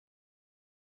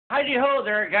Heidi ho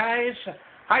there, guys.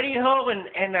 Heidi ho, and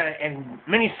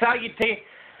many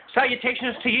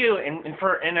salutations to you. And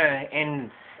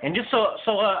just so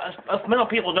us mental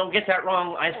people don't get that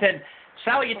wrong, I said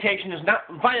salutations, not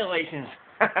violations.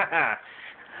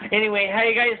 Anyway, how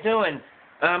you guys doing?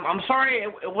 I'm sorry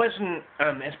it wasn't.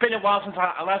 It's been a while since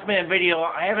I last made a video.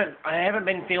 I haven't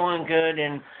been feeling good,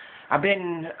 and I've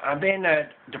been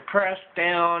depressed,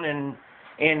 down, and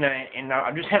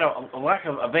I've just had a lack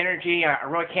of energy. I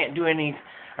really can't do any.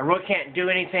 I really can't do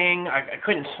anything. I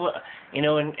couldn't sleep,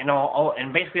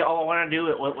 and basically all I want to do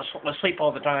was sleep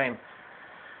all the time.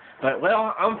 But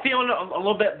well, I'm feeling a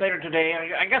little bit better today.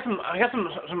 I got some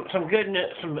good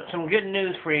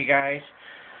news for you guys.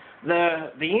 The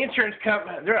insurance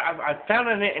company, I found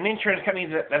an insurance company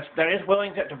that is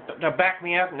willing to back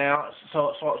me up now.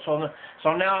 So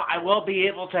now I will be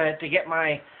able to get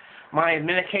my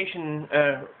medication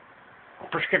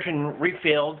prescription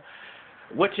refilled,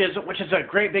 which is a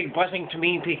great big blessing to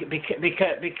me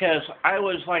because I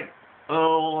was like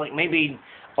maybe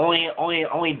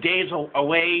only days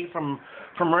away from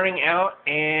running out.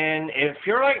 And if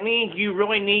you're like me, you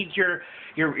really need your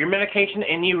medication,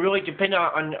 and you really depend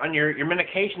on your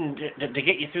medication to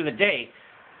get you through the day.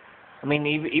 I mean,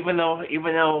 even though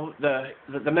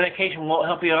the medication won't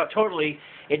help you out totally,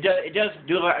 it does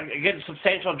do a good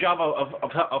substantial job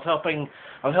of helping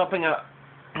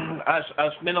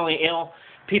us mentally ill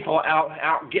people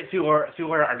out get through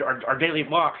our daily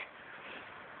walk.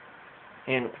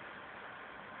 And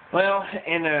well,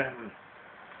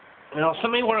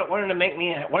 somebody wanted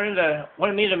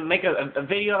me to make a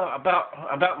video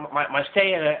about my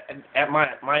stay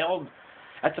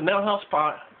at the mental health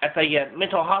spot at the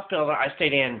mental hospital that I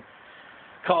stayed in,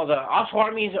 called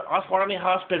Osawatomie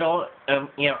Hospital.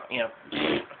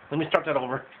 Let me start that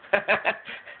over.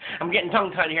 I'm getting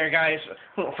tongue-tied here, guys.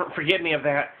 Forgive me of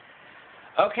that.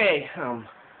 Okay,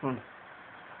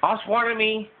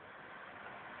 Osawatomie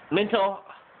Mental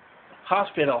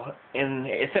Hospital, and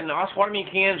it's in Osawatomie,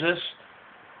 Kansas,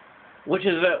 which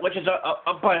is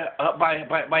up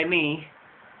by me.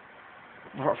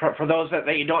 For those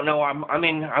that you don't know, I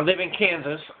live in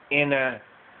Kansas, and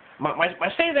my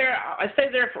stay there, I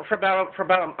stayed there for about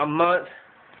a month,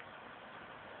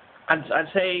 I'd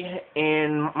say,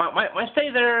 and my stay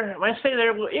there, it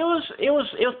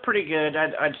was pretty good,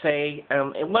 I'd say.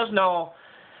 It wasn't all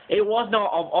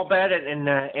bad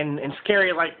and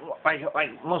scary like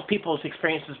most people's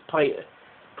experiences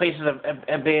places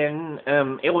have been.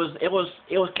 It was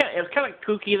kind of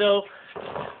kooky though.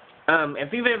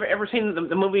 If you've ever seen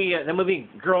the movie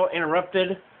Girl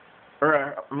Interrupted,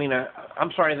 or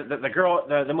I'm sorry,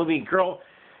 the movie Girl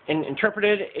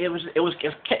Interpreted, it was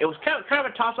kind of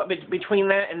a toss up between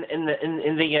that and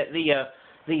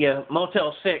the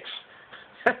Motel 6.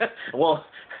 Well,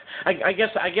 I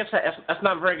guess that's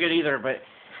not very good either. But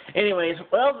anyways,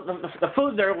 well, the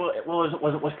food there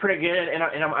was pretty good, and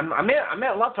I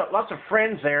met lots of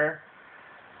friends there.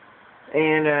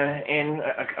 And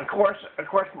of course,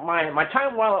 my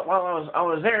time while I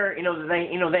was there,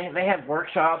 they had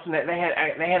workshops, and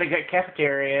they had a good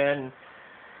cafeteria,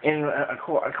 and of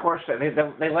course they had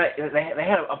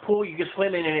a pool you could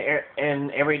swim in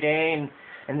every day,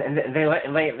 and they let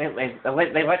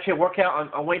you work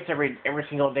out on weights every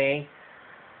single day,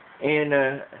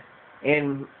 and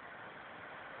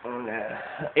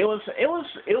it was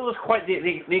quite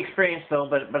the experience though,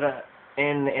 but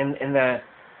the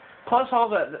plus all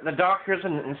the doctors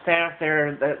and staff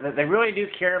there, they really do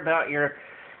care about your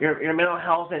mental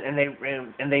health, and they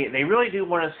really do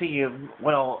want to see you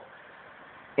well.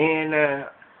 And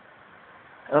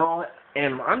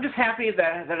and I'm just happy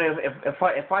that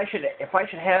if I should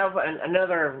have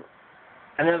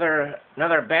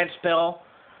another bad spell,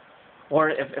 or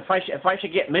if I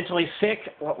should get mentally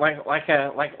sick like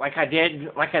I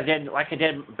did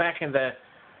back in the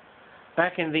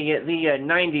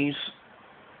 90s.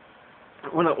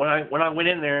 When I went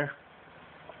in there,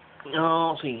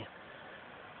 let's see.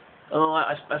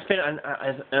 I spent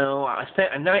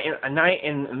a night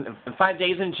and 5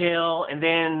 days in jail, and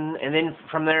then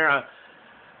from there,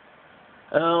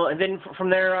 a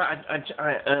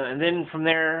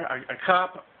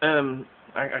cop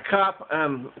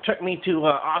took me to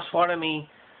Osawatomie,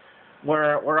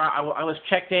 where I was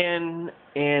checked in,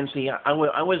 and see, I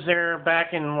was there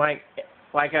back in like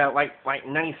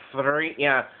 93,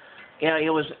 yeah. Yeah,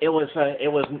 it was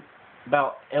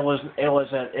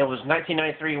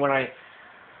 1993 when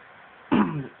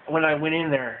I went in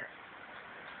there,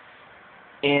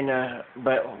 and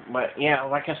but yeah,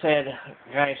 like I said,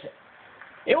 guys,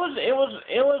 It was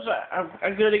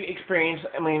a good experience.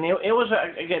 I mean, it was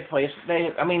a good place.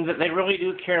 They really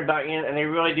do care about you, and they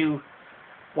really do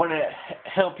want to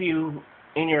help you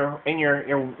in your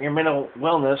mental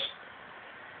wellness,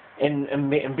 and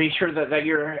be sure that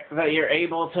you're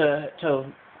able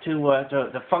to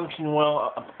function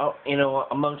well,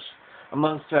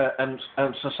 amongst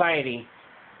society.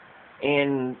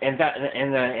 And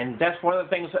that's one of the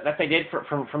things that they did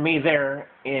for me there.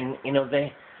 And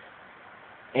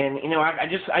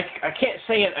I can't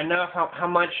say it enough how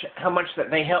much that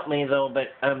they helped me, though. But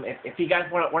if you guys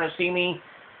want to see me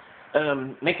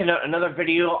make another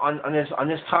video on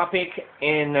this topic,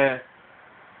 and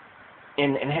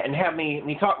have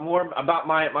me talk more about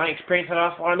my experience at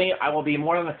Osawatomie, I will be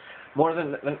more than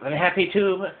happy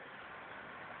to.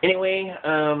 Anyway,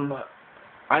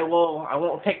 I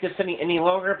won't take this any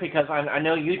longer, because I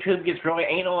know YouTube gets really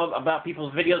anal about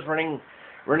people's videos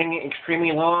running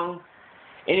extremely long.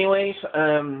 Anyways,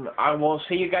 I will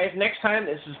see you guys next time.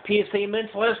 This is PSA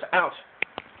Mentalist out.